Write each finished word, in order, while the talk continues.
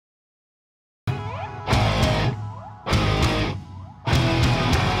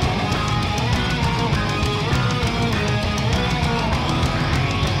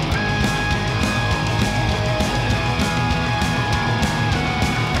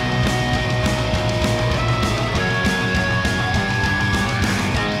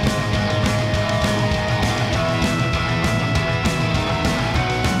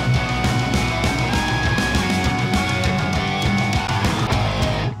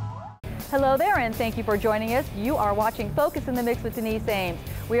Hello there, and thank you for joining us. You are watching Focus in the Mix with Denise Ames.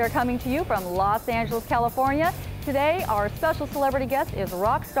 We are coming to you from Los Angeles, California. Today, our special celebrity guest is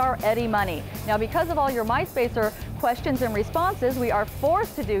rock star Eddie Money. Now, because of all your MySpacer questions and responses, we are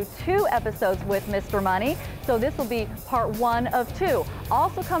forced to do 2 episodes with Mr. Money. So this will be part 1 of 2.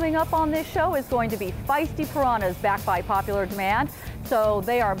 Also coming up on this show is going to be Feisty Piranhas, backed by popular demand. So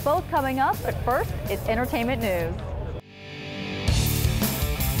they are both coming up, but first, it's entertainment news.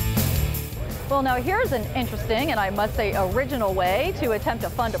 Well, now here's an interesting and I must say original way to attempt to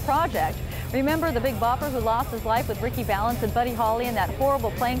fund a project. Remember the Big Bopper who lost his life with Ricky Valens and Buddy Holly in that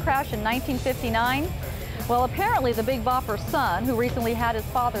horrible plane crash in 1959? Well, apparently the Big Bopper's son, who recently had his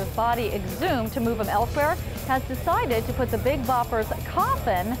father's body exhumed to move him elsewhere, has decided to put the Big Bopper's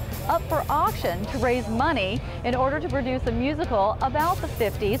coffin up for auction to raise money in order to produce a musical about the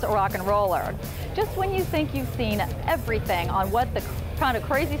 50s rock and roller. Just when you think you've seen everything on what the kind of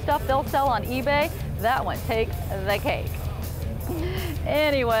crazy stuff they'll sell on eBay, that one takes the cake.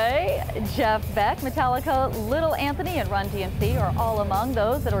 Anyway, Jeff Beck, Metallica, Little Anthony, and Run DMC are all among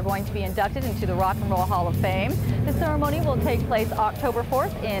those that are going to be inducted into the Rock and Roll Hall of Fame. The ceremony will take place October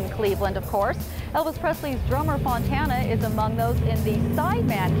 4th in Cleveland, of course. Elvis Presley's drummer Fontana is among those in the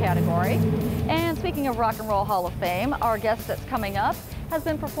sideman category. And speaking of Rock and Roll Hall of Fame, our guest that's coming up has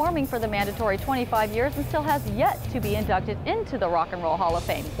been performing for the mandatory 25 years and still has yet to be inducted into the Rock and Roll Hall of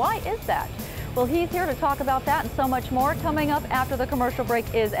Fame. Why is that? Well, he's here to talk about that and so much more. Coming up after the commercial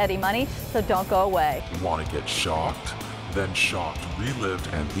break is Eddie Money, so don't go away. Want to get shocked? Then Shocked, Relived,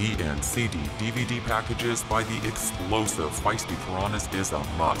 and the End CD DVD packages by the explosive Feisty Piranhas is a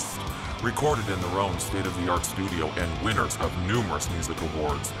must. Recorded in their own state-of-the-art studio and winners of numerous music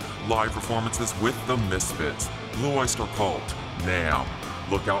awards. Live performances with the Misfits, Blue Oyster Cult, NAMM.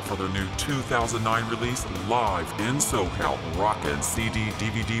 Look out for their new 2009 release, Live in SoCal Rockin' CD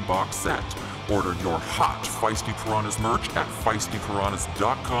DVD box set. Order your hot Feisty Piranhas merch at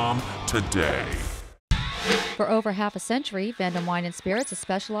feistypiranhas.com today. For over half a century, Vendome Wine & Spirits has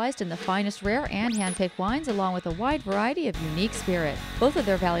specialized in the finest rare and hand-picked wines along with a wide variety of unique spirit. Both of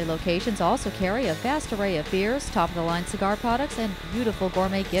their Valley locations also carry a vast array of beers, top-of-the-line cigar products, and beautiful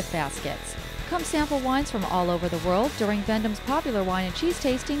gourmet gift baskets. Come sample wines from all over the world during Vendome's popular wine and cheese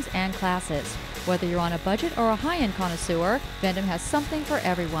tastings and classes. Whether you're on a budget or a high-end connoisseur, Vendome has something for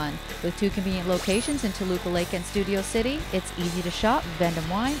everyone. With 2 convenient locations in Toluca Lake and Studio City, it's easy to shop Vendome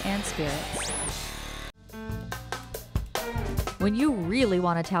Wine & Spirits. When you really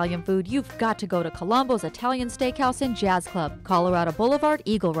want Italian food, you've got to go to Colombo's Italian Steakhouse and Jazz Club, Colorado Boulevard,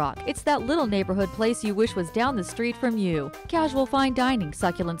 Eagle Rock. It's that little neighborhood place you wish was down the street from you. Casual fine dining,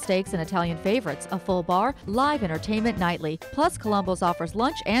 succulent steaks and Italian favorites, a full bar, live entertainment nightly. Plus, Colombo's offers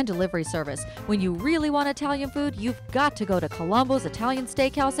lunch and delivery service. When you really want Italian food, you've got to go to Colombo's Italian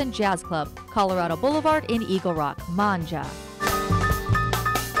Steakhouse and Jazz Club, Colorado Boulevard in Eagle Rock. Mangia.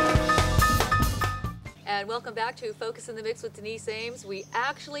 And welcome back to Focus in the Mix with Denise Ames. We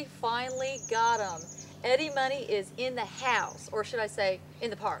actually finally got him. Eddie Money is in the house, or should I say, in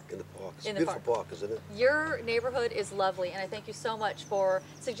the park. In the park. It's a beautiful park, isn't it? Your neighborhood is lovely, and I thank you so much for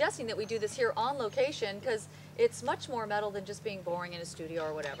suggesting that we do this here on location, because it's much more metal than just being boring in a studio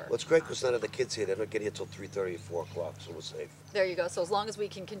or whatever. Well, it's great because none of the kids here, they don't get here till 3:30 or 4 o'clock, so we're safe. There you go. So as long as we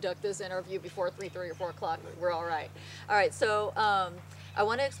can conduct this interview before 3:30 or 4 o'clock, we're all right. All right, so I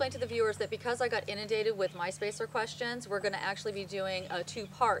want to explain to the viewers that because I got inundated with MySpacer questions, we're going to actually be doing a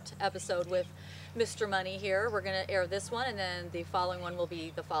 2-part episode with Mr. Money here. We're going to air this one, and then the following one will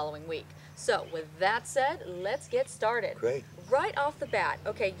be the following week. So with that said, let's get started. Great. Right off the bat,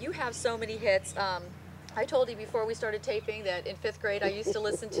 okay, you have so many hits. I told you before we started taping that in 5th grade I used to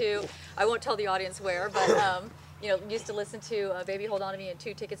listen to, I won't tell the audience where, but you know, used to listen to Baby Hold On To Me and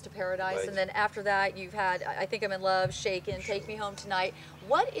 2 Tickets to Paradise. Right. And then after that you've had I Think I'm in Love, Shakin', Take Me Home Tonight.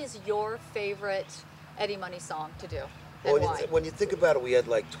 What is your favorite Eddie Money song to do? Well, when you think about it, we had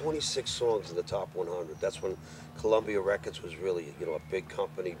like 26 songs in the top 100. That's when Columbia Records was really, you know, a big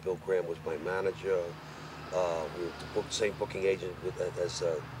company. Bill Graham was my manager. We were the same booking agent as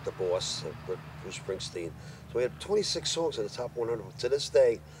the boss, Bruce Springsteen. So we had 26 songs in the top 100. To this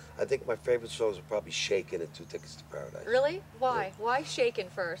day, I think my favorite songs are probably Shakin' and 2 Tickets to Paradise. Really? Why? Yeah. Why Shakin'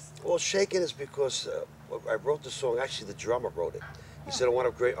 first? Well, Shakin' is because I wrote the song, actually the drummer wrote it. He said, I'm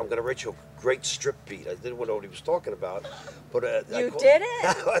going to write you a great strip beat. I didn't know what he was talking about, but You didn't?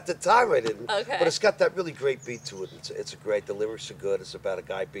 at the time I didn't. Okay. But it's got that really great beat to it. It's a great. The lyrics are good. It's about a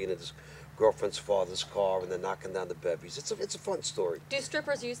guy being in his girlfriend's father's car and then knocking down the bevies. It's a fun story. Do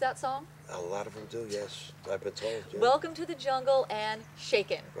strippers use that song? A lot of them do. Yes, I've been told. Yeah. Welcome to the Jungle and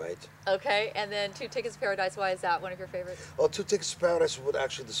Shaken. Right. Okay, and then Two Tickets to Paradise. Why is that one of your favorites? Well, Two Tickets to Paradise was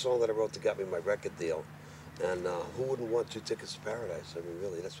actually the song that I wrote that got me my record deal. And who wouldn't want Two Tickets to Paradise? I mean,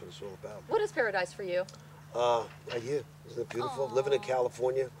 really, that's what it's all about. What is paradise for you? Right here. Isn't it beautiful? Living in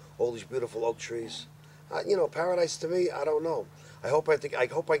California, all these beautiful oak trees. You know, paradise to me, I don't know. I hope I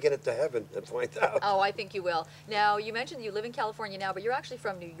get it to heaven and find out. Oh, I think you will. Now, you mentioned you live in California now, but you're actually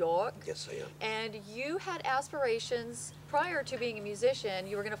from New York. Yes, I am. And you had aspirations prior to being a musician.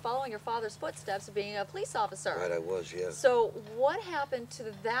 You were going to follow in your father's footsteps of being a police officer. Right, I was, yeah. So what happened to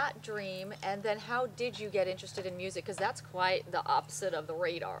that dream, and then how did you get interested in music? Because that's quite the opposite of the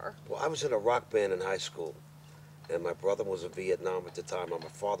radar. Well, I was in a rock band in high school, and my brother was in Vietnam at the time, and my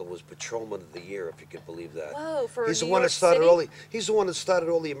father was Patrolman of the Year, if you could believe that. Whoa, for he's the New one York that started City? all the He's the one that started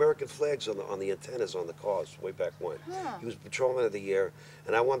all the American flags on the antennas on the cars way back when. Huh. He was Patrolman of the Year,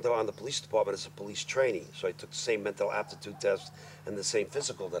 and I went on the police department as a police trainee, so I took the same mental aptitude test and the same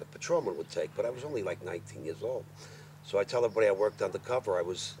physical that a patrolman would take, but I was only like 19 years old. So I tell everybody I worked undercover. I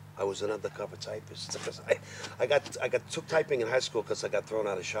was an undercover typist. Because I took typing in high school because I got thrown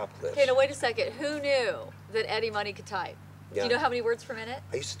out of shop class. Okay, now wait a second. Who knew that Eddie Money could type? Yeah. Do you know how many words per minute?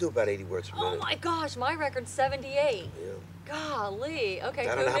 I used to do about 80 words per Oh minute. my gosh, my record's 78. Yeah. Golly. Okay,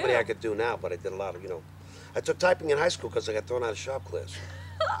 I don't know how many I could do now, but I did a lot of, I took typing in high school because I got thrown out of shop class.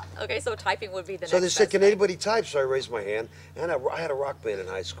 Okay, so typing would be the So next they said, best can thing. anybody type? So I raised my hand, and I had a rock band in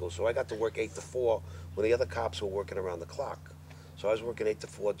high school, so I got to work 8 to 4 when the other cops were working around the clock. So I was working 8 to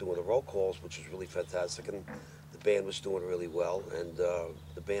 4 doing the roll calls, which was really fantastic, and the band was doing really well, and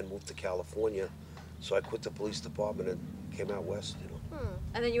the band moved to California, so I quit the police department and came out west,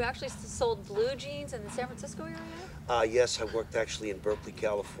 And then you actually sold blue jeans in the San Francisco area? Yes, I worked actually in Berkeley,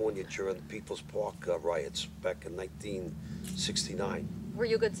 California during the People's Park riots back in 1969. Were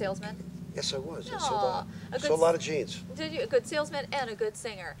you a good salesman? Yes, I was. I Aw, sold a lot of jeans. Did you? A good salesman and a good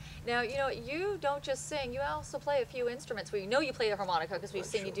singer. Now, you don't just sing, you also play a few instruments. We know you play the harmonica because we've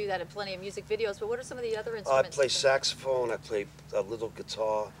seen you do that in plenty of music videos, but what are some of the other I instruments? play saxophone, I play a little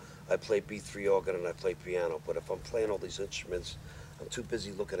guitar, I play B3 organ, and I play piano. But if I'm playing all these instruments, I'm too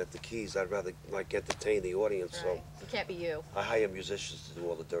busy looking at the keys. I'd rather entertain the audience. Right. So You can't be you. I hire musicians to do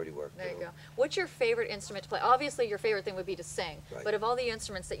all the dirty work. There you go. What's your favorite instrument to play? Obviously, your favorite thing would be to sing. Right. But of all the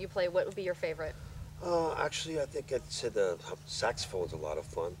instruments that you play, what would be your favorite? Actually, I think I'd say the saxophone's a lot of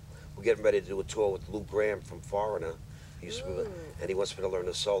fun. We're getting ready to do a tour with Lou Graham from Foreigner. He used to be, and he wants me to learn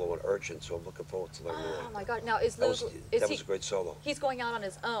the solo on Urgent, so I'm looking forward to learning Oh that. my God! Now is That Lou? was, is that he? was a great solo. He's going out on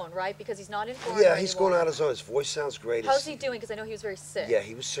his own, right? Because he's not in Foreigner Yeah, he's anymore. going out his own. His voice sounds great. How's he doing? Because I know he was very sick. Yeah,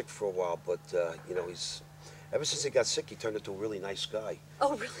 he was sick for a while, but he's ever since he got sick, he turned into a really nice guy.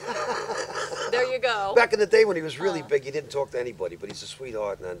 Oh, really? There you go. Back in the day when he was really big, he didn't talk to anybody, but he's a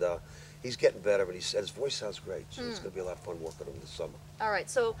sweetheart, and he's getting better. And his voice sounds great, so it's going to be a lot of fun working with him this summer. All right.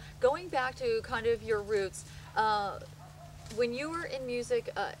 So going back to kind of your roots. When you were in music,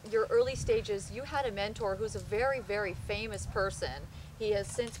 your early stages, you had a mentor who's a very, very famous person. He has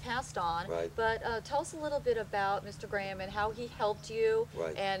since passed on. Right. But tell us a little bit about Mr. Graham and how he helped you,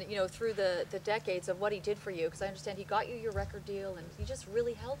 Right. and through the decades of what he did for you. Because I understand he got you your record deal, and he just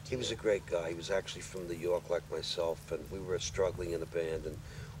really helped you. He was a great guy. He was actually from New York, like myself, and we were struggling in a band, and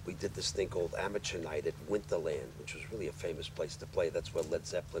we did this thing called Amateur Night at Winterland, which was really a famous place to play. That's where Led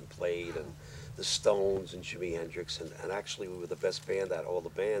Zeppelin played, and the Stones and Jimi Hendrix, and actually we were the best band out of all the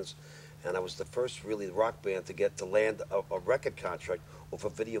bands. And I was the first really rock band to get to land a record contract off a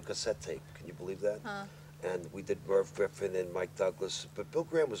video cassette tape. Can you believe that? Huh. And we did Merv Griffin and Mike Douglas. But Bill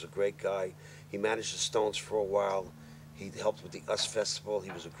Graham was a great guy. He managed the Stones for a while. He helped with the US Festival. He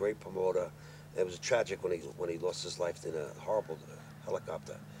was a great promoter. It was tragic when he lost his life in a horrible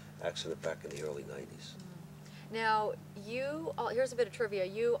helicopter accident back in the early 90s. Now, here's a bit of trivia.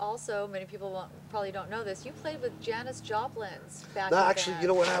 You also, many people probably don't know this, you played with Janis Joplin's back No, in actually, band. you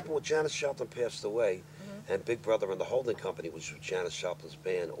know what happened when Janis Joplin passed away, and Big Brother and the holding company, which was Janis Joplin's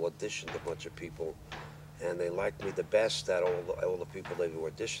band, auditioned a bunch of people, and they liked me the best out of all the people they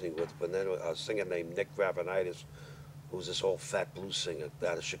were auditioning with. But then a singer named Nick Ravenitis, who was this old fat blues singer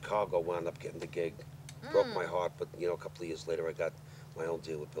out of Chicago, wound up getting the gig. Broke my heart, but a couple of years later, I got my own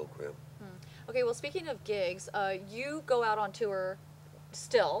deal with Bill Graham. Okay, well, speaking of gigs, you go out on tour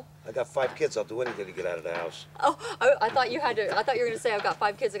still. I got 5 kids. I'll do anything to get out of the house. Oh, I thought you had to. I thought you were going to say I've got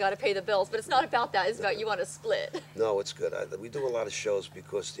 5 kids. I got to pay the bills, but it's not about that. It's about you want to split. No, it's good. We do a lot of shows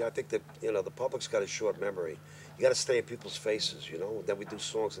because I think that the public's got a short memory. You got to stay in people's faces, Then we do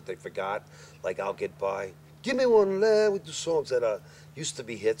songs that they forgot, like "I'll Get By." Give me one leg. We do songs that used to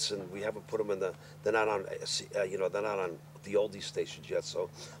be hits, and we haven't put them in the. They're not on. They're not on the oldie stations yet. So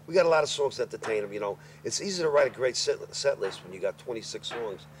we got a lot of songs to entertain them. It's easy to write a great set list when you got 26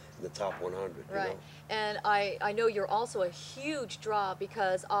 songs in the top 100. Right. And I know you're also a huge draw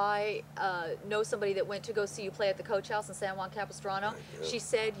because I know somebody that went to go see you play at the Coach House in San Juan Capistrano. Yeah. She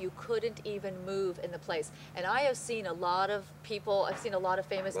said you couldn't even move in the place. And I have seen a lot of people, I've seen a lot of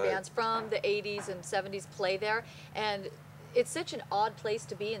famous bands from the 80s and 70s play there. And it's such an odd place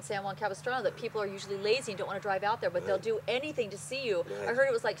to be in San Juan Capistrano that people are usually lazy and don't want to drive out there, but they'll do anything to see you. I heard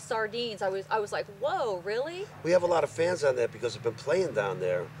it was like sardines. I was like, whoa, really? We have a lot of fans on there because they've been playing down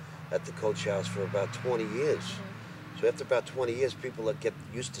there at the Coach House for about 20 years. So after about 20 years, people that get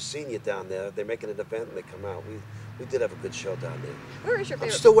used to seeing you down there, they're making an event and they come out. We did have a good show down there. Where is your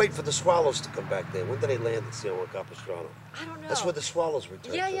favorite? I'm still waiting for the Swallows to come back there. When do they land at San Juan Capistrano? I don't know. That's where the Swallows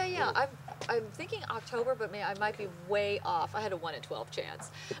return. Yeah. I'm thinking October, but I might be way off. I had a 1 in 12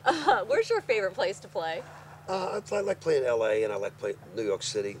 chance. Where's your favorite place to play? I like playing LA, and I like playing New York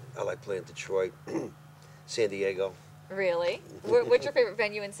City. I like playing Detroit, San Diego. Really? What's your favorite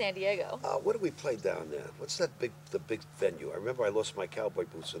venue in San Diego? What did we play down there? What's the big venue? I remember I lost my cowboy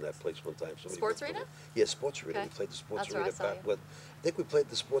boots in that place one time. Sports Arena? Yeah, Sports Arena. Okay. We played the Sports That's where Arena I saw back you. with. I think we played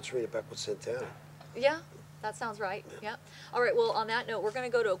the Sports Arena back with Santana. Yeah, that sounds right. Yeah. All right, well, on that note, we're going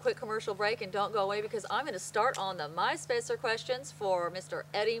to go to a quick commercial break, and don't go away because I'm going to start on the MySpacer questions for Mr.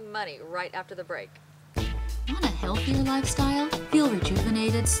 Eddie Money right after the break. Want a healthier lifestyle? Feel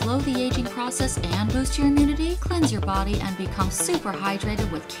rejuvenated, slow the aging process, and boost your immunity? Cleanse your body and become super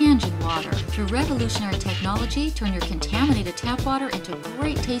hydrated with Kangen water. Through revolutionary technology, turn your contaminated tap water into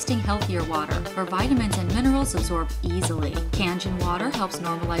great tasting, healthier water, where vitamins and minerals absorb easily. Kangen water helps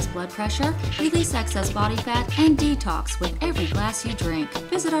normalize blood pressure, release excess body fat, and detox with every glass you drink.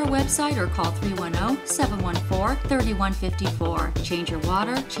 Visit our website or call 310-714-3154. Change your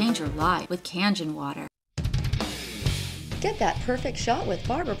water, change your life with Kangen water. Get that perfect shot with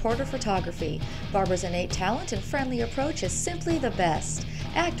Barbara Porter Photography. Barbara's innate talent and friendly approach is simply the best.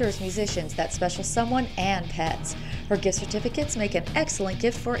 Actors, musicians, that special someone, and pets. Her gift certificates make an excellent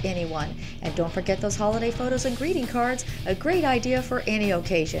gift for anyone. And don't forget those holiday photos and greeting cards, a great idea for any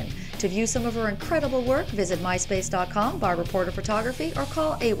occasion. To view some of her incredible work, visit myspace.com, Barbara Porter Photography, or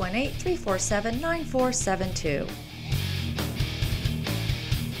call 818-347-9472.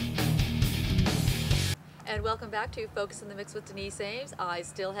 And welcome back to Focus in the Mix with Denise Ames. I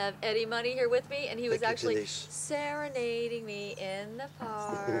still have Eddie Money here with me, and he was actually serenading me in the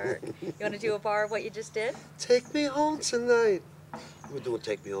park. You want to do a bar of what you just did? Take me home tonight. We were doing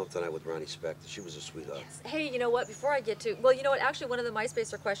Take Me Home Tonight with Ronnie Spector. She was a sweetheart. Yes. Hey, you know what? Before I get to, well, you know what? Actually, one of the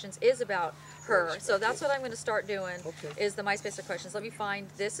MySpacer questions is about her. So that's what I'm going to start doing, is the MySpacer questions. Let me find,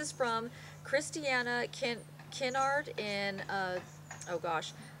 this is from Christiana Kinnard in,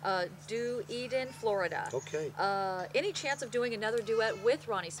 Do Eden, Florida. Okay. Any chance of doing another duet with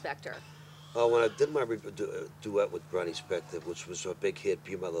Ronnie Spector? When I did my duet with Ronnie Spector, which was a big hit,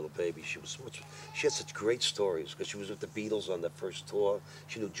 Be My Little Baby, she had such great stories because she was with the Beatles on their first tour.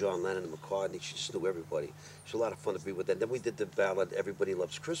 She knew John Lennon and McCartney. She just knew everybody. It was a lot of fun to be with them. Then we did the ballad Everybody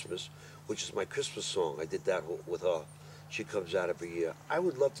Loves Christmas, which is my Christmas song. I did that with her. She comes out every year. I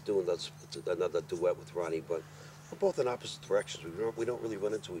would love to do another duet with Ronnie, but we're both in opposite directions. We don't really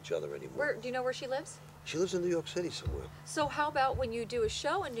run into each other anymore. Do you know where she lives? She lives in New York City somewhere. So how about when you do a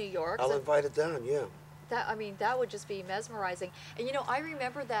show in New York? I'll invite her down, yeah. That would just be mesmerizing. And you know, I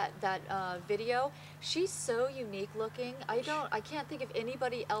remember that video. She's so unique looking. I can't think of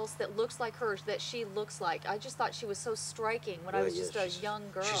anybody else that looks like her that she looks like. I just thought she was so striking when I was just a young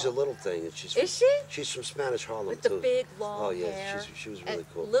girl. She's a little thing. And Is she? She's from Spanish Harlem, with too. the big long hair. She was really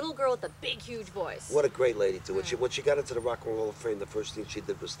cool. Little girl with the big huge voice. What a great lady too. When she got into the Rock and Roll Hall of Fame, the first thing she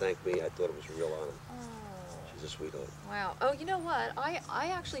did was thank me. I thought it was a real honor. She's a sweetheart. Wow. Oh, you know what? I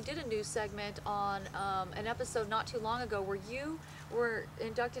actually did a news segment on an episode not too long ago where you were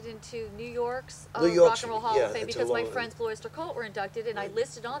inducted into New York's Rock and Roll Hall of Fame because my friends Blue Oyster Cult were inducted, and I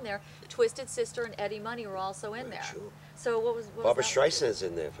listed on there Twisted Sister and Eddie Money were also in there. Sure. So what was Barbra Streisand's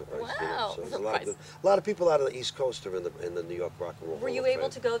in there. Wow. So there's a lot of people out of the East Coast are in the New York Rock and Roll Hall of Fame. Were you able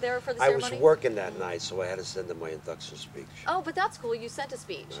to go there for the ceremony? I ceremony? was working that night, so I had to send them my induction speech. Oh, but that's cool. You sent a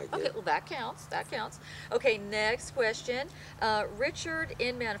speech. Okay, well that counts. That counts. Okay, next question. Richard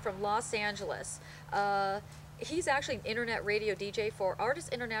Inman from Los Angeles. he's actually an internet radio DJ for Artists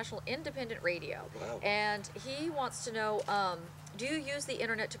International Independent Radio. Wow. And he wants to know, do you use the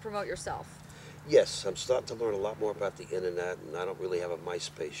internet to promote yourself? Yes, I'm starting to learn a lot more about the internet, and I don't really have a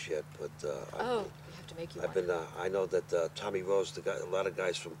MySpace yet, but Oh, we have to make you I've one. been. I know that Tommy Rose, a lot of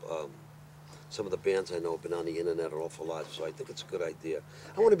guys from some of the bands I know have been on the internet an awful lot, so I think it's a good idea.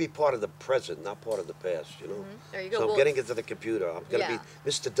 I want to be part of the present, not part of the past, you know? There you go. So I'm Well, getting into the computer. I'm going to Yeah. be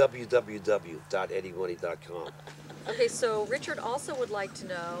Mr. www.eddiemoney.com. Okay, so Richard also would like to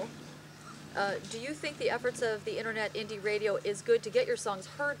know, do you think the efforts of the internet indie radio is good to get your songs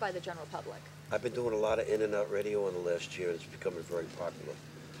heard by the general public? I've been doing a lot of internet radio in the last year, and it's becoming very popular.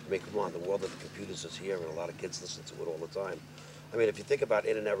 I mean, come on, the world of the computers is here, and a lot of kids listen to it all the time. I mean, if you think about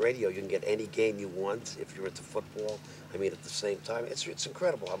internet radio, you can get any game you want if you're into football. I mean, at the same time, it's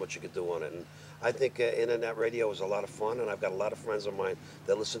incredible how much you can do on it. And I think internet radio is a lot of fun, and I've got a lot of friends of mine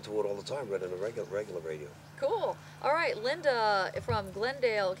that listen to it all the time, right on the regular radio. Cool. All right, Linda from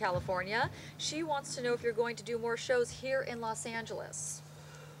Glendale, California. She wants to know if you're going to do more shows here in Los Angeles.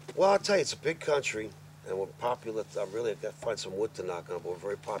 Well, I'll tell you, it's a big country, and we're popular. I've got to find some wood to knock on, but we're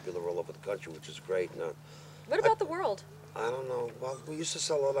very popular all over the country, which is great. And, What about the world? I don't know. Well, we used to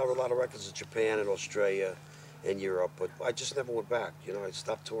sell a lot of records in Japan and Australia and Europe, but I just never went back. You know, I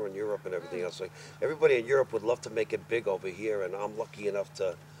stopped touring Europe and everything else. Like, everybody in Europe would love to make it big over here, and I'm lucky enough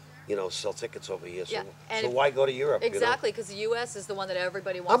to, you know, sell tickets over here. So, Yeah, and so why go to Europe? Exactly, because the U.S. is the one that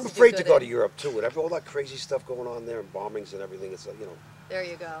everybody You know? wants I'm to afraid do to good go in. to Europe too, with all that crazy stuff going on there and bombings and everything. It's you know. There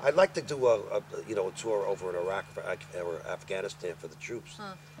you go. I'd like to do a tour over in Iraq or Afghanistan for the troops.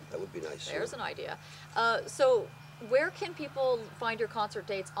 Huh. That would be nice. There's an idea. So where can people find your concert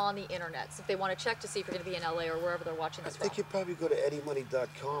dates on the internet if they want to check to see if you're going to be in LA or wherever they're watching I this think from? you probably go to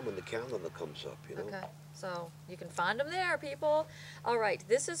eddiemoney.com and the calendar comes up, you know. Okay, so you can find them there, people. All right,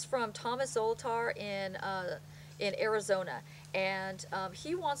 this is from Thomas Zoltar in Arizona, and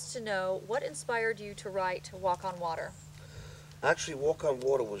he wants to know what inspired you to write Walk on Water. Actually, Walk on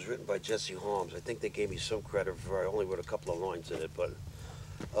Water was written by Jesse Holmes. I think they gave me some credit for it. I only wrote a couple of lines in it, but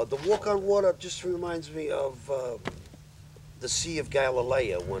the Walk on Water just reminds me of the Sea of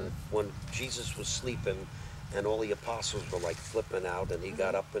Galilee when Jesus was sleeping and all the apostles were like flipping out, and he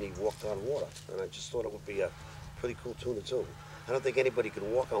got up and he walked on water. And I just thought it would be a pretty cool tune to tune. I don't think anybody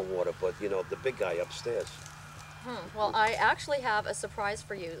can walk on water, but you know, the big guy upstairs. Well, I actually have a surprise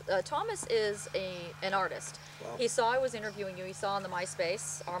for you. Thomas is an artist. Wow. He saw I was interviewing you. He saw on our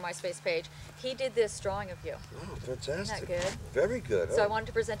MySpace page. He did this drawing of you. Oh, fantastic. Isn't that good? Very good. So I wanted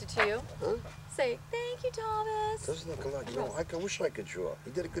to present it to you. Huh? Say, thank you, Thomas. Doesn't look a lot. You know, I wish I could draw.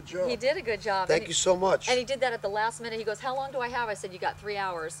 He did a good job. He did a good job. Thank you so much. And he did that at the last minute. He goes, how long do I have? I said, you got 3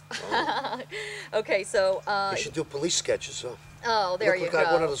 hours. Oh. Okay, so... You should do police sketches, huh? Oh, there you Look like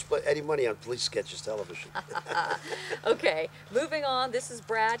one of go. those Eddie Money on police sketches television. Okay, moving on. This is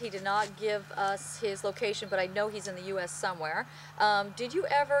Brad. He did not give us his location, but I know he's in the U.S. somewhere. Did you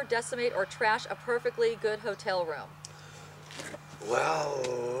ever decimate or trash a perfectly good hotel room? Well,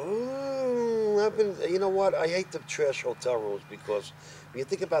 you know what? I hate the trash hotel rooms because when you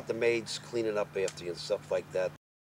think about the maids cleaning up after you and stuff like that,